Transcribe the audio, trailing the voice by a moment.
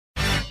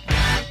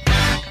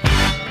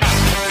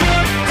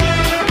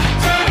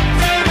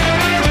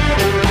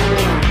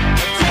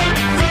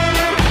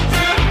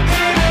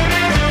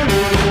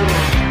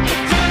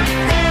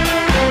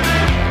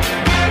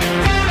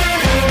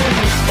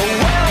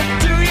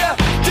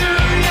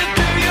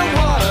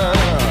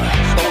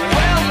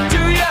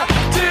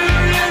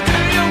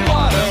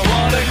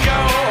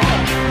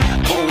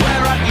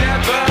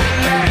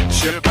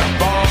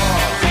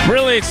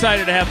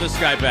excited to have this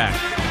guy back.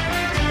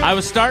 I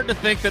was starting to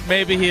think that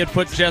maybe he had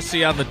put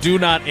Jesse on the do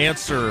not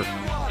answer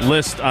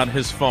list on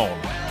his phone.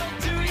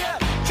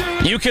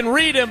 You can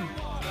read him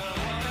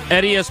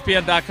at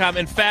ESPN.com.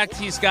 In fact,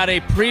 he's got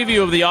a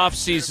preview of the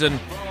offseason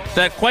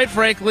that, quite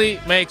frankly,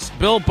 makes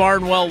Bill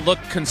Barnwell look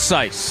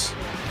concise.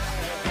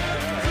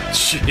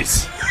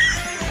 Jeez.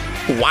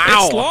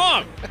 Wow. It's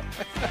long.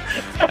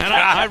 And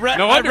I read,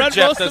 no wonder I read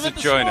Jeff most doesn't of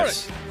it join morning.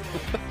 us.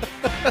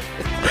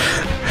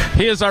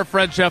 He is our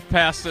friend Jeff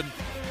Passan,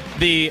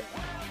 the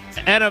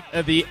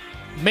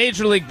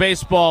Major League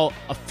Baseball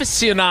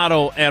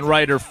aficionado and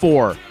writer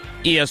for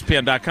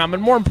ESPN.com,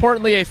 and more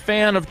importantly, a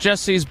fan of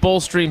Jesse's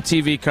Bullstream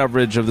TV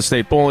coverage of the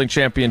state bowling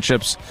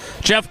championships.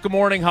 Jeff, good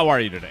morning. How are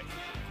you today?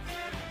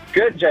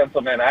 Good,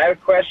 gentlemen. I have a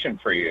question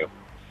for you.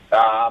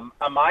 Am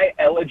I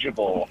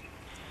eligible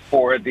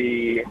for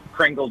the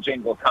Kringle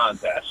Jingle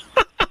contest?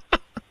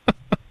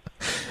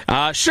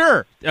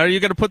 Sure. Are you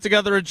going to put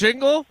together a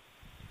jingle?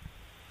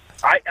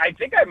 I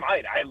think I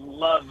might.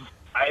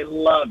 I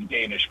love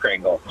Danish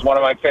Kringle. It's one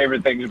of my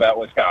favorite things about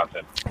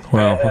Wisconsin.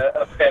 Well,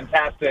 a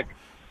fantastic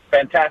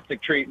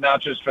treat,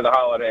 not just for the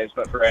holidays,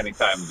 but for any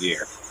time of the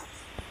year.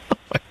 Oh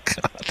my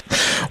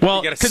God. Well,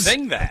 You got to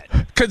sing that.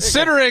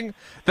 Considering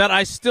that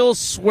I still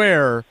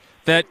swear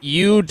that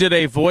you did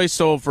a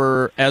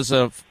voiceover as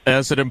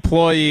an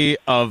employee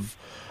of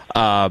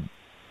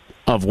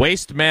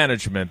Waste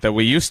Management, that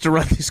we used to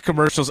run these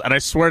commercials, and I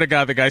swear to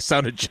God, the guy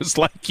sounded just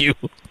like you.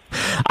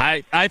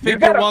 I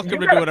think you're welcome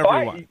to do whatever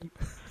you want.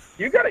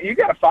 You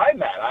gotta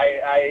find that.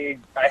 I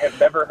have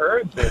never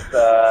heard this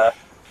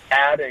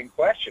ad in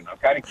question. I'm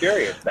kind of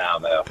curious now,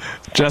 though.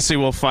 Jesse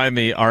will find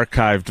the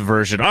archived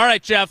version. All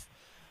right, Jeff,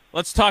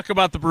 let's talk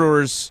about the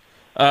Brewers.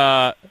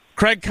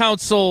 Craig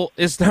Counsell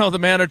is now the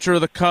manager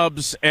of the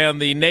Cubs,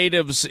 and the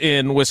natives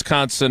in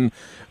Wisconsin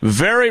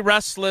very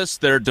restless.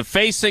 They're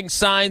defacing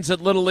signs at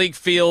Little League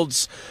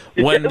fields.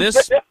 When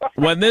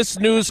this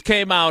news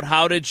came out,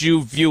 how did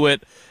you view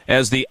it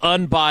as the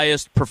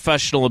unbiased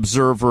professional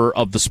observer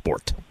of the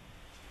sport?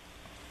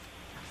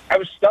 I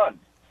was stunned.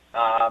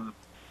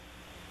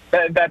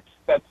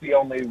 That's the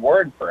only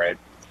word for it,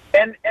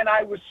 and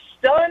I was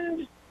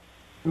stunned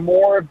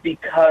more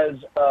because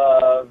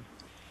of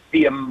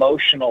the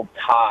emotional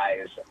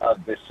ties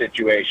of this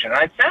situation. And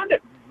I found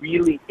it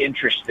really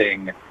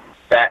interesting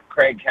that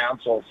Craig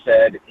Counsell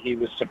said he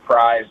was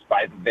surprised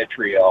by the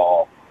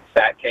vitriol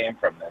that came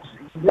from this.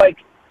 Like,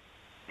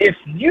 if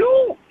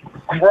you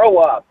grow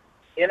up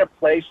in a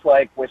place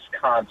like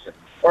Wisconsin,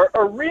 or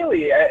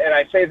really, and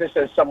I say this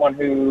as someone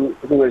who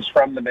is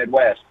from the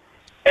Midwest,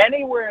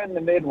 anywhere in the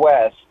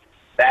Midwest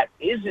that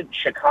isn't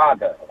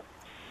Chicago,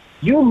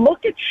 you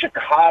look at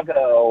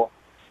Chicago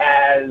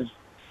as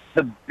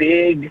the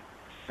big,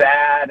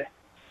 bad,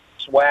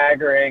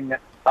 swaggering,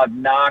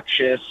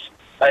 obnoxious,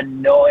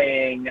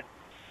 annoying,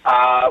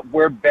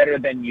 we're better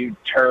than you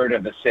turd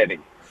of a city.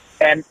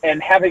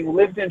 And having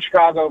lived in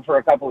Chicago for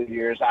a couple of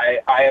years,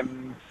 I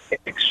am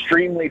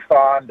extremely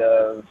fond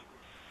of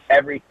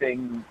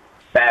everything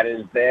that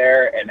is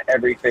there and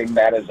everything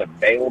that is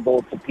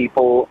available to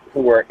people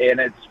who are in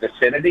its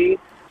vicinity.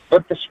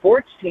 But the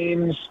sports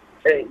teams,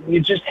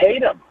 you just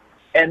hate them.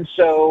 And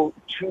so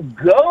to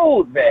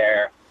go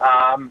there,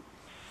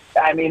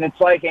 I mean, it's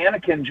like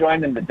Anakin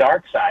joining the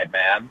dark side,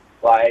 man.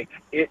 Like,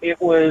 it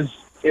was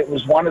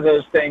one of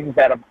those things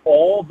that of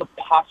all the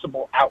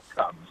possible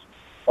outcomes,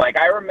 like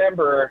I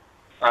remember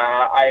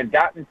I had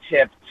gotten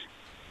tipped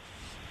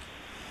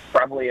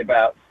probably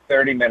about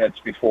 30 minutes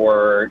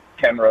before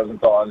Ken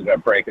Rosenthal ended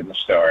up breaking the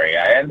story.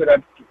 I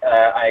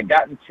had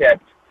gotten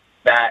tipped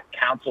that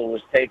Counsell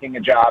was taking a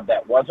job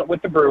that wasn't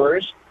with the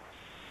Brewers,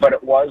 but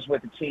it was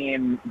with a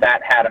team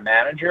that had a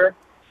manager.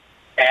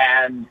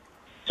 And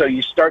so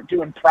you start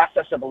doing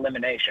process of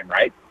elimination,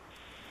 right?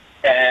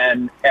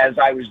 And as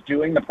I was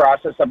doing the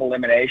process of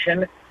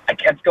elimination, I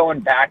kept going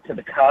back to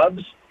the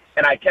Cubs,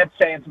 and I kept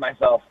saying to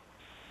myself,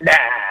 nah,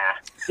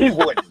 he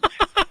wouldn't.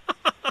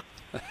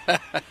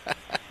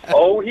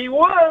 Oh, he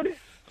would,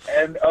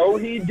 and oh,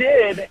 he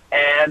did.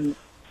 And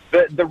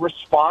the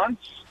response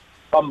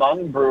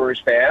among Brewers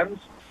fans,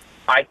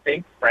 I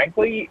think,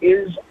 frankly,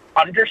 is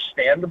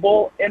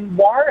understandable and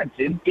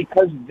warranted,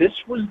 because this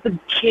was the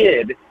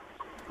kid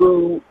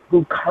who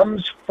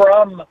comes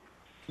from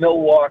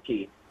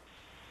Milwaukee,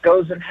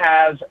 goes and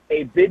has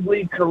a big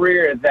league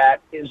career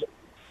that is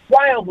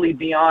wildly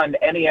beyond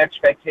any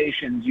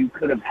expectations you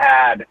could have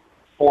had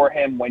for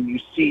him when you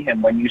see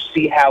him, when you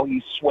see how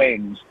he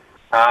swings,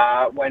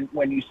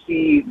 when you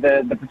see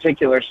the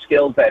particular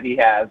skills that he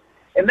has,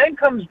 and then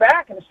comes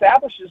back and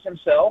establishes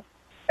himself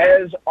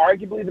as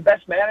arguably the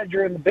best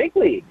manager in the big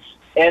leagues,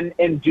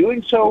 and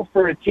doing so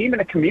for a team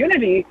and a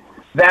community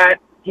that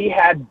he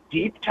had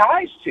deep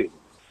ties to.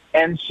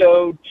 And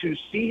so to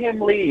see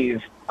him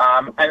leave,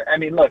 I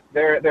mean, look,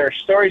 there are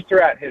stories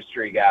throughout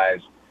history, guys,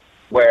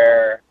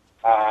 where,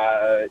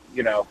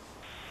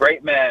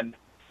 great men,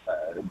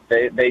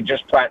 they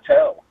just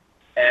plateau.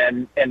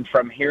 And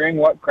from hearing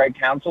what Craig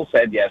Counsell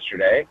said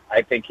yesterday,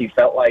 I think he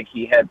felt like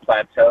he had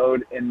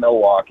plateaued in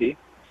Milwaukee.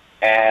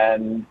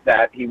 and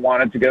that he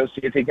wanted to go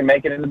see if he can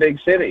make it in the big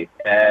city.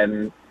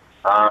 And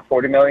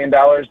 $40 million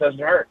doesn't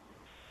hurt.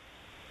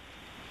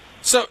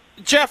 So,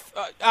 Jeff,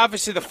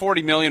 obviously the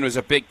 $40 million was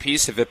a big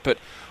piece of it, but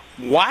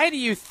why do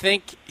you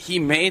think he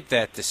made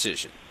that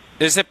decision?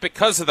 Is it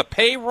because of the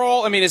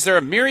payroll? I mean, is there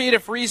a myriad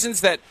of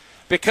reasons that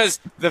because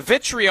the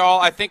vitriol,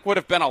 I think, would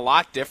have been a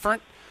lot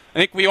different? I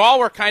think we all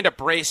were kind of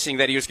bracing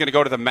that he was going to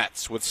go to the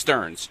Mets with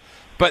Stearns.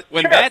 But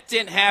when that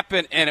didn't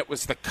happen and it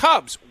was the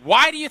Cubs,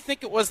 why do you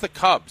think it was the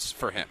Cubs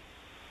for him?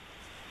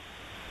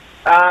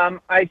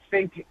 I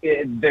think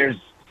there's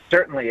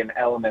certainly an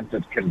element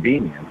of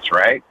convenience,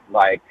 right?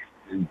 Like,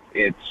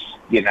 it's,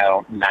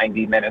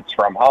 90 minutes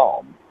from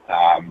home,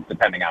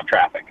 depending on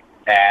traffic.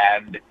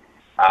 And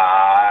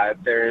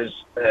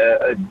there's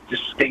a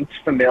distinct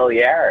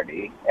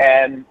familiarity.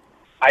 And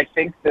I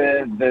think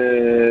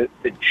the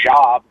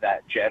job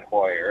that Jed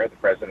Hoyer, the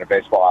president of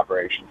baseball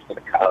operations for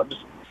the Cubs,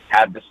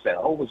 had to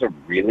sell was a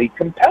really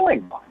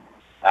compelling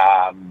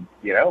one.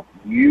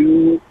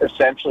 You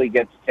essentially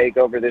get to take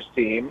over this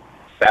team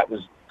that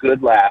was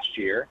good last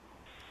year,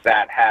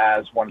 that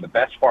has one of the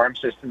best farm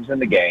systems in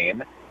the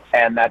game,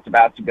 and that's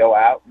about to go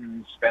out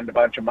and spend a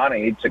bunch of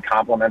money to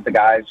complement the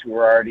guys who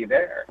are already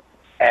there.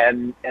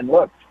 And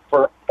look,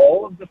 for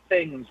all of the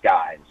things,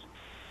 guys,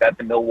 that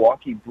the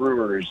Milwaukee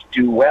Brewers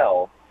do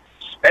well,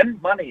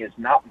 spend money is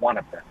not one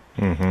of them.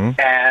 Mm-hmm.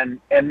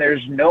 And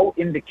there's no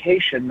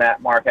indication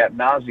that Mark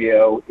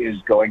Attanasio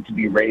is going to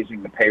be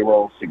raising the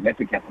payroll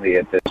significantly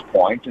at this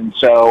point. And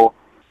so,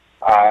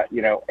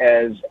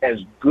 as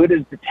good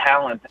as the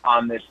talent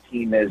on this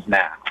team is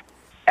now,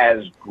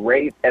 as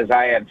great as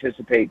I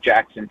anticipate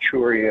Jackson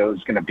Chourio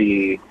is going to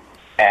be,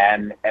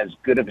 and as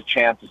good of a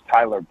chance as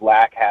Tyler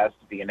Black has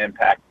to be an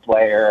impact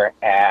player,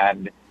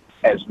 and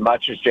as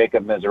much as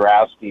Jacob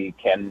Mizorowski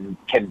can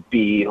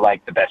be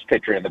like the best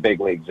pitcher in the big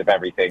leagues if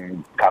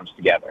everything comes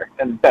together.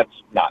 And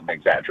that's not an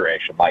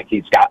exaggeration. Like,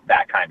 he's got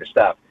that kind of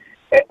stuff.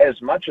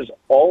 As much as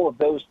all of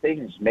those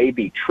things may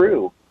be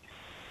true,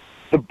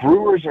 the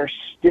Brewers are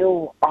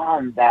still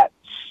on that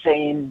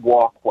same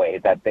walkway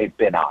that they've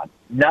been on.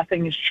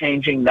 Nothing is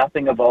changing,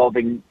 nothing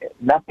evolving,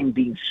 nothing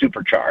being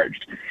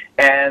supercharged.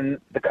 And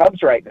the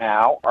Cubs right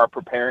now are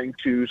preparing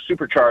to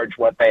supercharge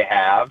what they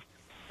have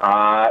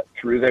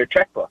through their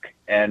checkbook.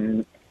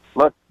 And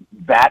look,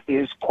 that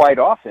is quite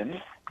often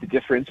the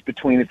difference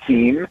between a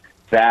team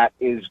that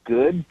is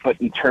good but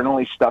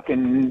eternally stuck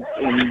in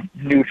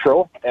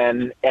neutral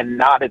and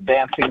not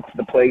advancing to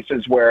the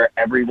places where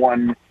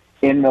everyone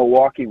in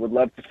Milwaukee would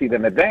love to see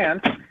them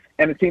advance,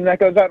 and a team that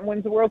goes out and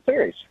wins the World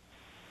Series.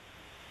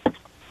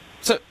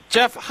 So,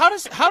 Jeff, how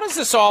does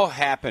this all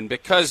happen?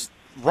 Because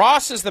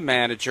Ross is the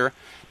manager.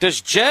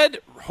 Does Jed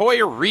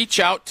Hoyer reach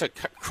out to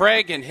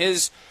Craig and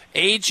his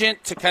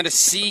agent to kind of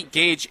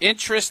gauge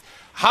interest?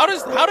 How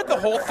did the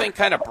whole thing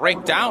kind of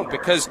break down?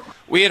 Because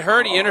we had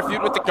heard he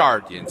interviewed with the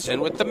Guardians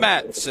and with the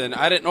Mets, and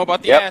I didn't know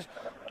about the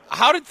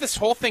How did this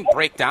whole thing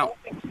break down?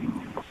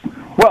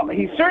 Well,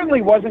 he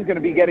certainly wasn't going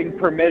to be getting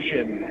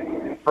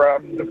permission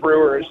from the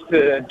Brewers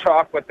to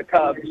talk with the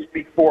Cubs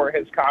before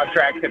his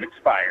contract had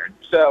expired.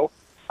 So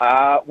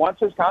once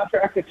his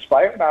contract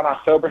expired on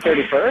October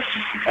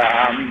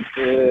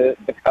 31st,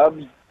 the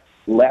Cubs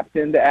leapt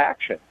into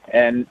action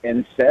and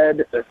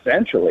said,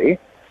 essentially,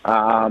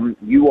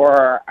 you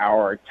are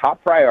our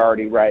top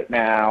priority right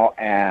now,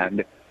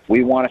 and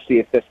we want to see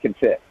if this can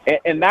fit.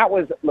 And that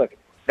was, look,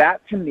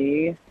 that to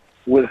me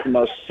was the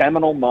most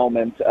seminal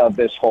moment of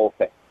this whole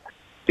thing,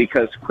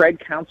 because Craig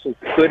Counsell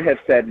could have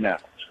said no,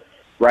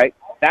 right?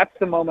 That's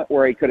the moment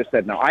where he could have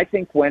said no. I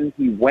think when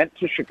he went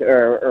to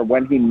Chicago, or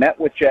when he met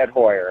with Jed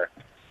Hoyer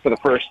for the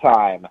first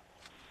time,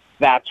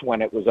 that's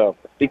when it was over.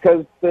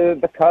 Because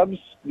the Cubs,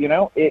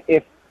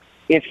 if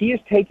he is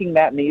taking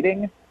that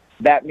meeting,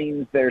 that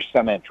means there's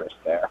some interest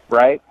there,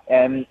 right?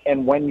 And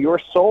when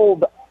you're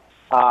sold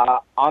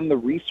on the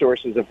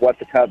resources of what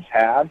the Cubs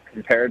have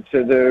compared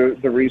to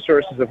the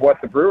resources of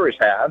what the Brewers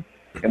have,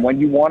 and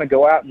when you want to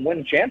go out and win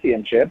a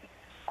championship,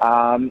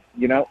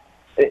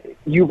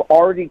 you've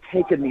already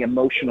taken the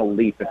emotional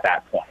leap at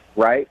that point,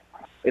 right?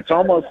 It's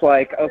almost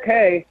like,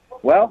 okay,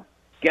 well,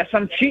 guess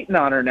I'm cheating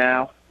on her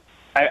now.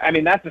 I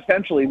mean, that's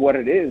essentially what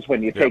it is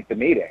when you take the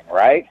meeting,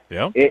 right?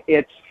 Yeah.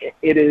 It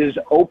is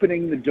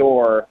opening the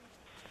door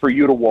for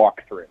you to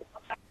walk through.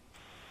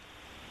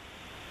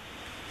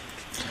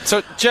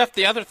 So, Jeff,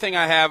 the other thing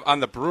I have on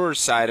the Brewers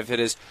side of it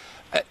is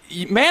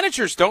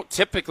managers don't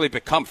typically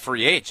become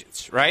free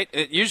agents, right?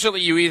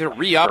 Usually you either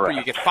re-up or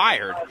you get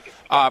fired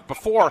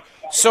before.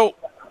 So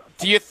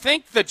do you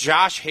think the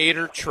Josh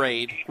Hader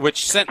trade,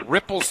 which sent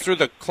ripples through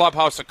the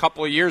clubhouse a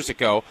couple of years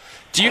ago,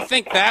 do you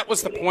think that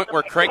was the point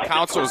where Craig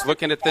Counsell was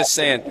looking at this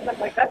saying,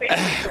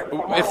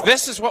 if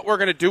this is what we're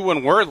going to do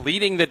when we're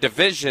leading the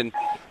division,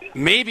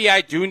 maybe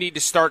I do need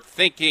to start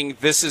thinking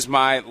this is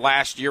my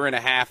last year and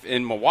a half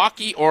in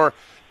Milwaukee, or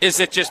is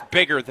it just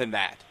bigger than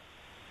that?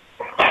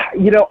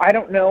 I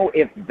don't know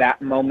if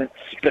that moment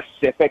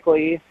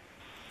specifically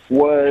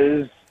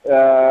was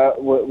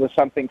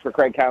something for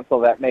Craig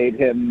Counsell that made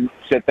him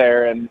sit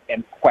there and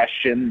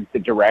question the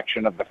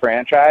direction of the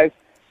franchise.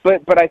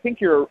 But I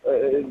think you're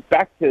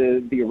back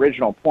to the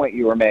original point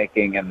you were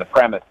making and the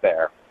premise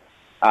there.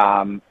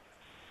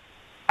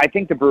 I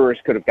think the Brewers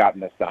could have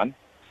gotten this done.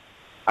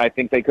 I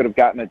think they could have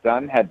gotten it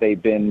done had they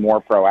been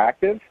more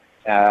proactive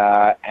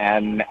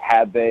and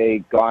had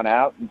they gone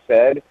out and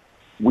said,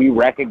 we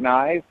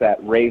recognize that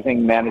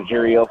raising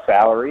managerial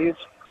salaries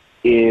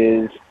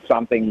is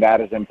something that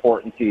is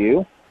important to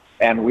you,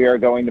 and we are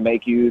going to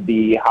make you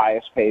the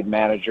highest paid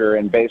manager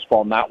in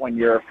baseball, not when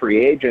you're a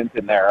free agent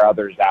and there are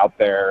others out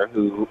there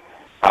who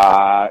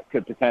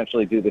could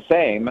potentially do the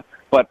same,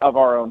 but of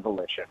our own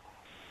volition.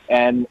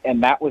 And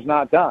that was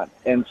not done.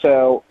 And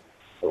so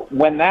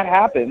when that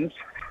happens,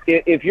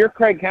 if you're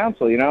Craig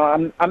Counsell,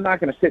 I'm not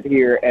going to sit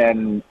here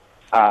and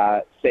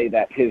say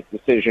that his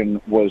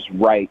decision was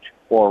right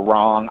or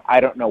wrong. I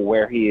don't know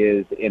where he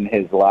is in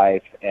his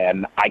life,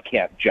 and I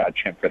can't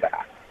judge him for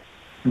that.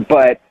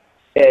 But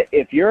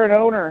if you're an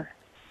owner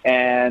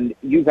and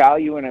you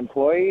value an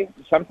employee,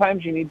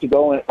 sometimes you need to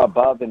go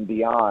above and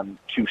beyond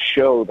to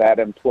show that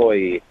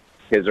employee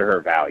his or her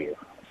value.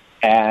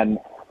 And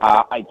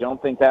I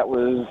don't think that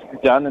was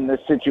done in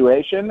this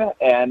situation.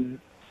 And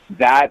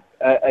that,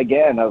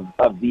 again,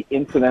 of the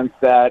incidents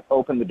that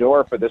opened the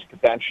door for this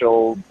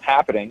potential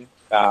happening,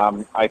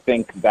 I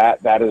think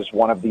that is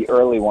one of the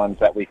early ones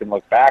that we can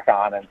look back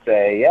on and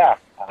say,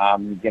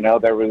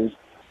 there was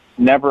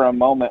never a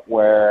moment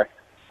where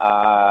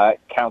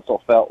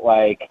Counsell felt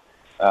like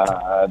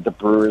the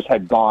Brewers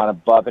had gone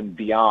above and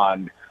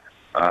beyond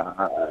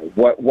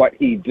what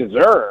he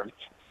deserved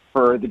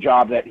for the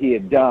job that he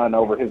had done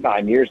over his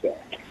 9 years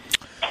there.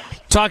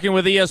 Talking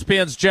with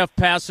ESPN's Jeff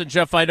Passan.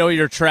 Jeff, I know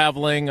you're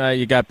traveling.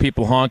 You got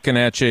people honking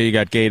at you. You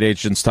got gate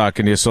agents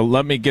talking to you. So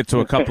let me get to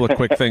a couple of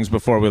quick things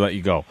before we let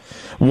you go.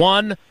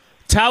 One,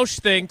 Tausch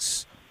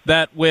thinks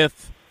that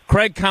with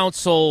Craig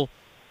Counsell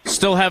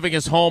still having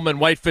his home in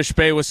Whitefish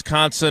Bay,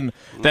 Wisconsin,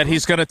 that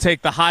he's going to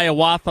take the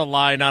Hiawatha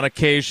line on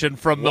occasion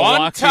from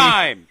Milwaukee.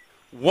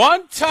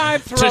 One time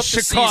throughout to the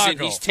Chicago.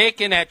 season, he's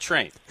taken that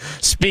train.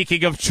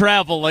 Speaking of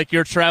travel, like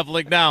you're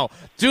traveling now,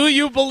 do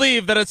you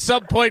believe that at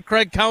some point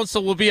Craig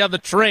Counsell will be on the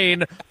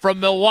train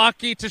from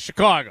Milwaukee to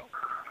Chicago?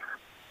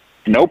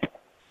 Nope.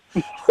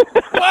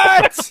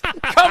 What?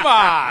 Come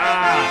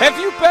on. Have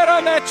you been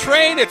on that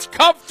train? It's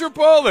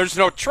comfortable. There's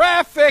no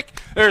traffic.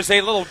 There's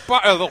a little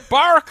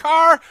bar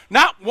car.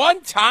 Not one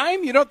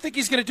time? You don't think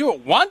he's going to do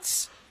it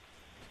once?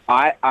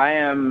 I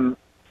am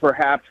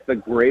perhaps the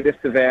greatest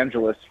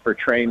evangelist for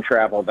train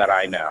travel that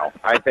I know.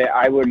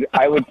 I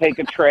would take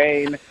a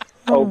train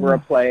over a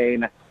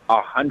plane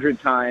 100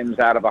 times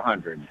out of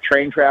 100.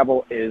 Train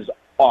travel is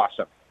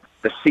awesome.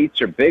 The seats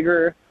are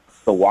bigger.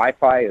 The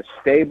Wi-Fi is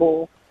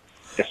stable.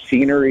 The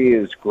scenery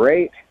is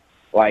great.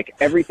 Like,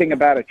 everything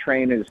about a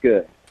train is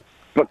good.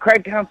 But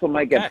Craig Counsell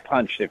might get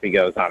punched if he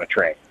goes on a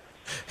train.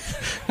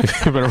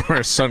 You better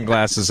wear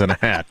sunglasses and a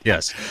hat,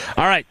 yes.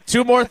 All right,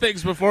 two more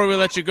things before we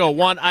let you go.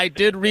 One, I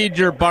did read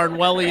your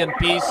Barnwellian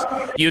piece.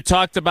 You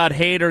talked about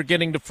Hader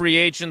getting to free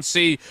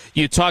agency.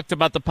 You talked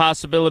about the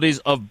possibilities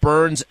of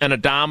Burns and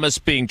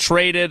Adames being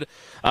traded.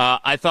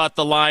 I thought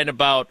the line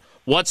about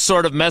what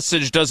sort of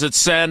message does it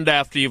send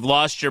after you've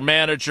lost your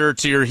manager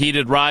to your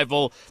heated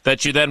rival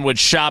that you then would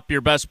shop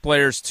your best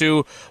players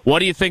to. What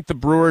do you think the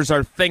Brewers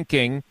are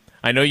thinking?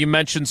 I know you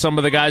mentioned some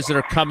of the guys that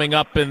are coming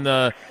up in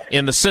the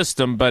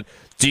system, but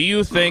do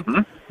you think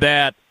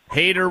that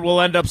Hader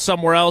will end up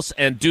somewhere else,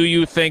 and do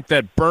you think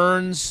that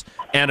Burns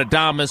and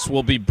Adames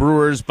will be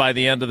Brewers by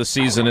the end of the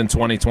season in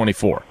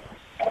 2024?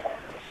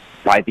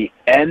 By the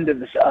end of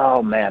this,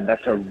 oh man,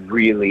 that's a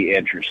really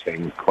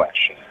interesting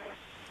question.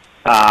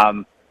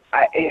 I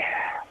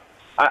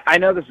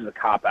know this is a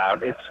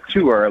cop-out. It's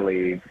too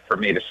early for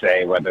me to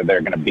say whether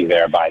they're going to be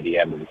there by the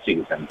end of the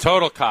season.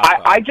 Total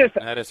cop-out.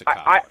 That is a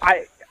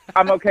cop-out.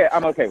 I'm okay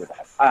with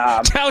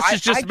that. Tausch is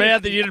just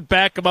mad that you didn't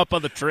back him up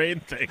on the train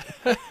thing.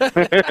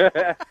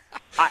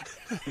 I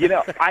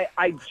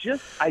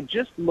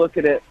just look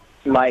at it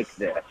like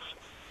this.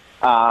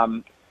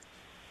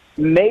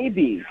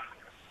 Maybe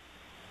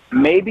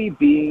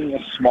being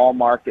a small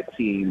market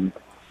team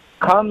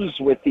comes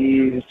with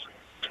these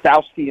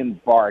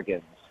Faustian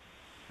bargains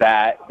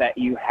that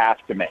you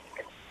have to make,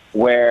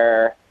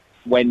 where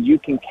when you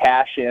can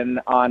cash in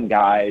on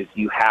guys,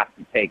 you have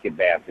to take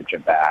advantage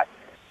of that.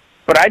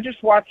 But I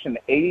just watched an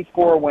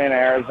 84-win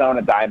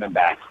Arizona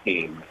Diamondbacks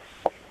team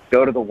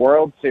go to the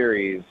World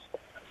Series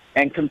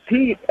and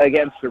compete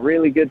against a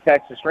really good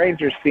Texas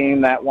Rangers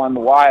team that won the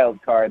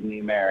wild card in the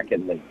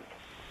American League.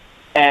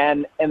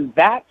 And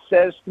that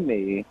says to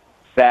me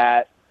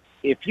that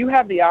if you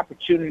have the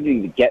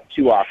opportunity to get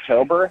to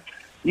October,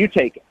 you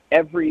take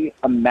every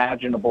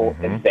imaginable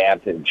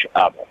advantage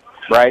of it,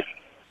 right?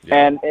 Yeah.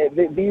 And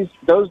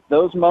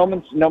those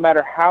moments, no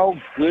matter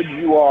how good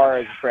you are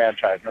as a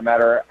franchise, no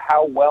matter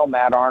how well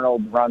Matt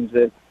Arnold runs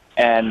it,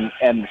 and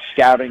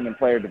scouting and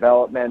player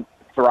development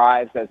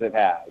thrives as it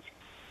has,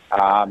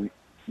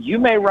 you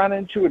may run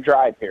into a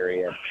dry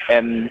period.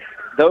 And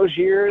those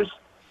years,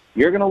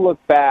 you're going to look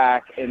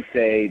back and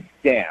say,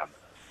 damn,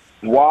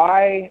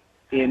 why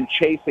in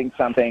chasing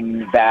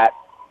something that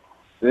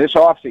this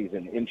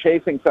offseason in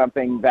chasing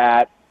something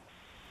that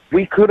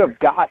we could have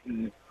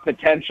gotten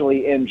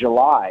potentially in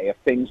July if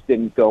things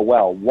didn't go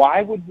well.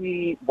 Why would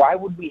we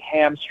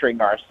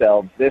hamstring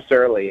ourselves this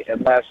early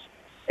unless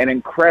an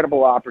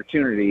incredible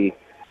opportunity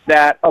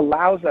that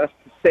allows us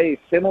to stay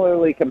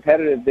similarly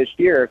competitive this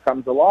year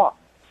comes along?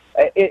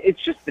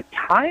 It's just the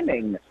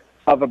timing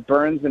of a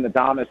Burns and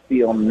Adames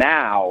deal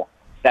now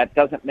that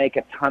doesn't make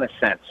a ton of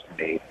sense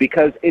to me,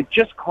 because it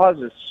just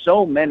causes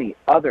so many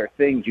other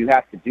things you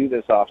have to do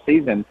this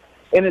offseason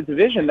in a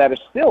division that is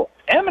still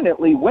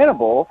eminently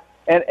winnable.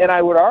 And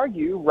I would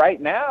argue right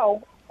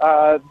now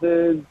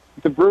the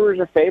Brewers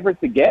are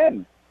favorites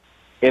again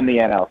in the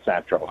NL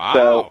Central. Wow.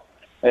 So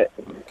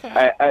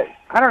Okay.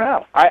 I don't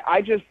know.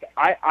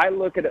 I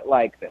look at it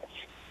like this.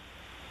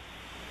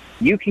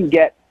 You can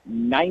get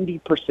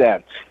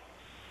 90%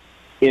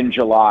 in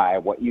July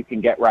what you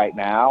can get right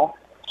now.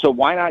 So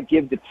why not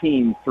give the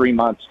team 3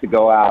 months to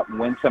go out and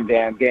win some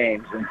damn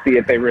games and see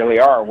if they really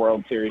are a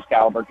World Series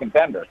caliber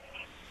contender?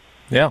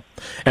 Yeah,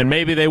 and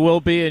maybe they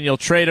will be, and you'll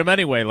trade them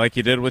anyway, like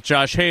you did with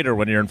Josh Hader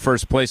when you're in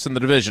first place in the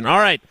division. All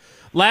right,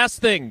 last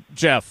thing,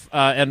 Jeff,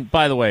 and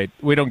by the way,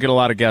 we don't get a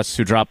lot of guests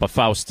who drop a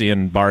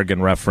Faustian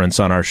bargain reference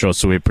on our show,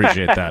 so we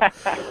appreciate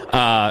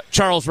that.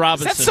 Charles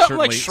Robinson. Is that something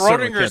certainly,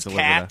 like Schrodinger's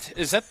certainly cat?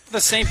 Is that the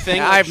same thing?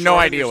 I have no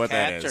idea what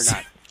that is. Or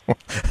not?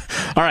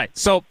 All right,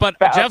 so, but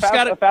Jeff's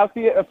got it.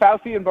 A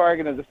Faustian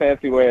bargain is a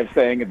fancy way of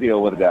saying a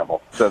deal with the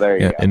devil. So there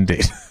you go.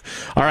 Indeed.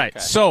 All right, Okay.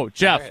 so,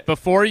 Jeff, right.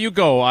 before you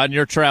go on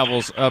your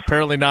travels,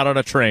 apparently not on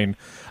a train,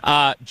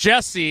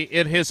 Jesse,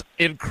 in his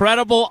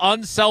incredible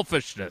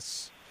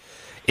unselfishness,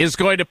 is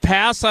going to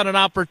pass on an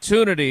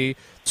opportunity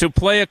to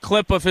play a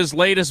clip of his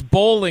latest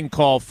bowling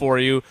call for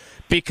you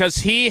because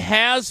he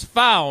has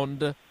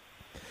found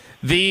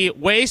the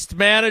Waste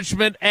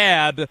Management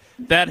ad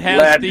that has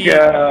Let's the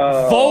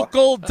go.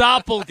 vocal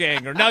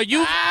doppelganger. Now,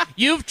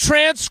 you've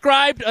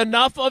transcribed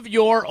enough of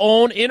your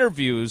own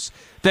interviews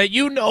that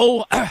you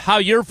know how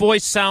your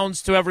voice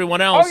sounds to everyone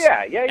else.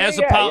 Oh yeah.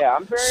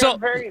 I'm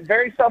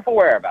very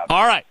self-aware about that.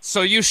 All right,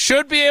 so you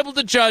should be able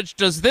to judge,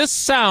 does this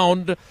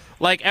sound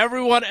like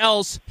everyone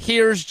else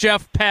hears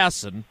Jeff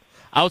Passan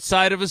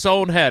outside of his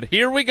own head?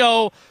 Here we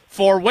go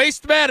for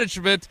Waste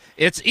Management.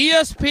 It's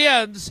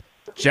ESPN's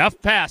Jeff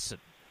Passan.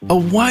 A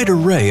wide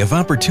array of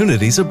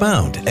opportunities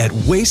abound at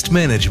Waste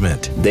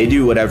Management. They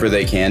do whatever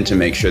they can to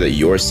make sure that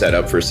you're set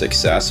up for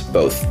success,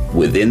 both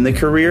within the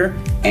career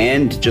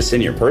and just in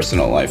your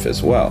personal life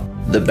as well.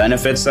 The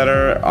benefits that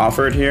are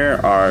offered here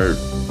are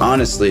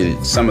honestly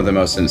some of the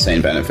most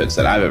insane benefits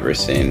that I've ever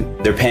seen.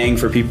 They're paying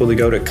for people to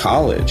go to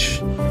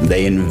college.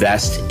 They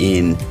invest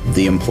in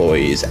the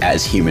employees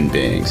as human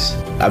beings.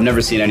 I've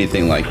never seen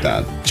anything like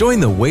that. Join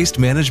the Waste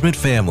Management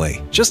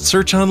family. Just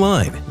search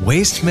online,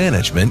 Waste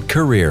Management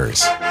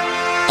Careers.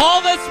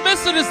 All that's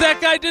missing is that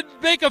guy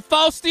didn't make a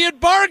Faustian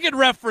bargain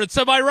reference.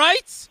 Am I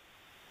right?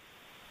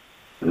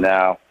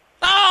 No.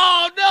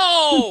 Oh,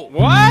 no!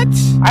 What?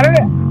 I don't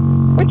know.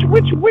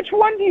 Which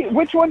one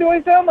do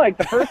I sound like?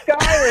 The first guy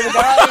or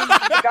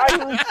the guy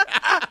who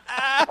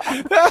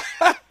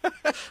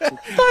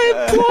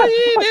My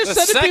employee, they're The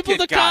sending people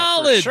second to guy,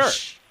 for college. sure.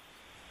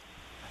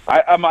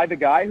 Am I the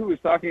guy who was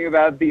talking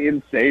about the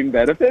insane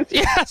benefits?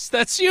 Yes,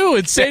 that's you,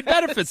 insane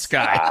benefits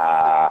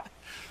guy.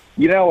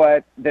 You know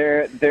what?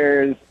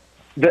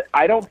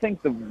 I don't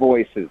think the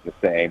voice is the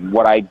same.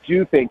 What I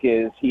do think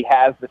is he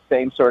has the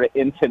same sort of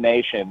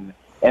intonation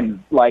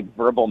and like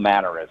verbal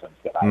mannerisms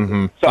that I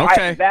do. So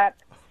Okay. that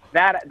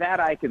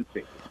I can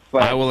see.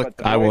 But I will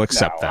voice,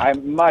 accept no. that.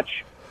 I'm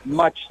much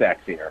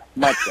sexier.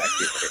 Much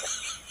sexier.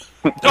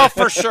 Oh,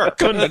 for sure.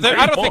 Couldn't agree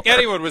I don't think more.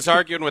 anyone was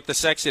arguing with the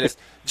sexiness.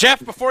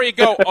 Jeff, before you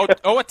go,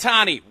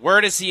 Ohtani,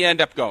 where does he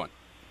end up going?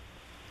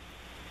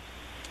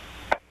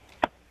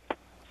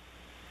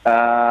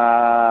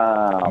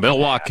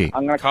 Milwaukee.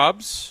 I'm gonna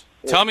Cubs?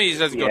 Tell me he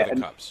doesn't go to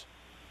the Cubs.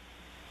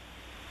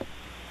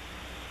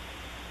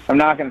 I'm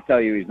not going to tell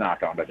you he's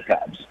not going to the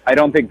Cubs. I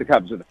don't think the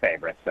Cubs are the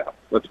favorites, though.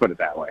 Let's put it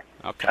that way.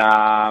 Okay.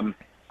 I'm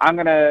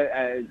going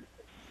to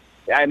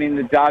I mean,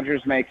 the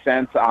Dodgers make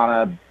sense on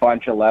a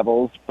bunch of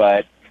levels,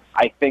 but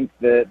I think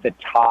the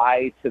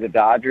tie to the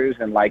Dodgers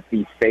and, like,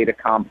 the fait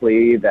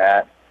accompli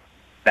that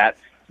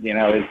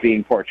is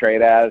being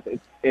portrayed as,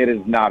 it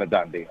is not a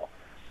done deal.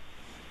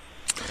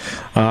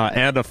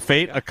 And a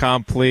fait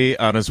accompli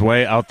on his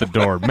way out the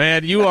door.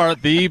 Man, you are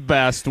the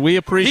best. We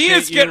appreciate He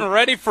is you. getting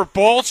ready for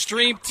Bowl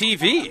Stream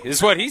TV,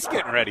 is what he's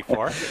getting ready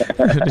for.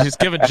 He's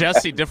giving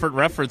Jesse different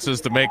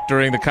references to make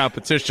during the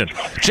competition.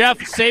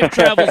 Jeff, safe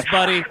travels,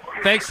 buddy.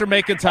 Thanks for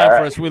making time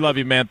for us. We love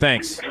you, man.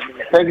 Thanks.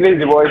 Take it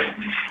easy, boys.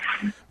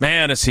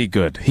 Man, is he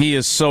good. He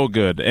is so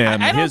good.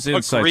 And I his don't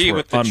insights agree were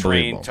with the unbelievable.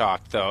 train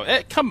talk, though.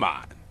 Come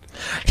on.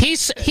 He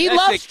I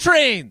loves think-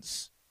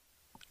 trains.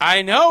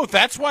 I know.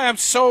 That's why I'm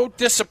so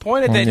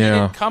disappointed that he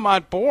Yeah. didn't come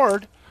on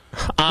board.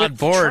 On with the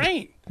board.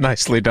 train.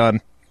 Nicely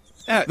done.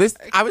 I was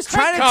Craig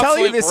trying to tell Counsell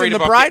you ain't this in worried the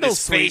about bridal getting his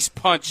suite. face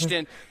punched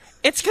in.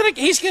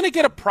 He's gonna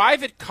get a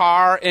private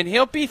car and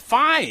he'll be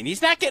fine.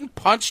 He's not getting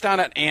punched on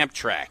an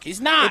Amtrak.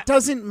 He's not. It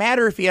doesn't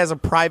matter if he has a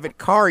private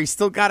car. He's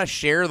still got to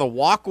share the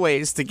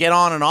walkways to get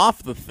on and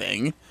off the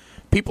thing.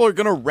 People are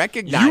going to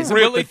recognize him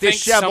really with the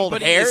disheveled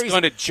somebody hair. is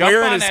going to He's jump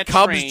wearing on his that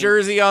Cubs train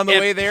jersey on the and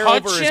way there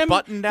punch over his him?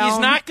 button down. He's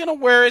not going to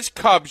wear his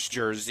Cubs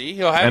jersey.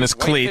 He'll have And his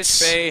his cleats.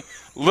 Bay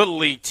Little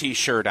League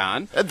T-shirt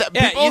on.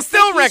 People will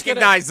still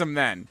recognize him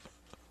then.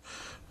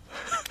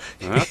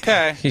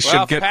 Okay. He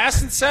should get.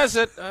 Passan says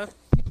it.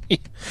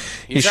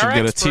 He should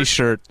get a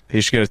T-shirt.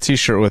 He should get a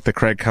T-shirt with the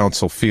Craig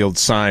Counsell field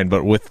sign,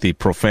 but with the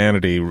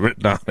profanity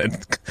written on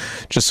it,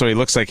 just so he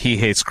looks like he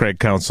hates Craig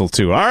Counsell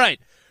too. All right.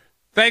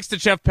 Thanks to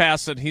Jeff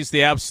Passan. He's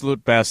the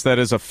absolute best. That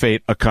is a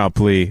fait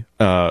accompli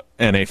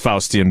and a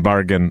Faustian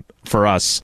bargain for us.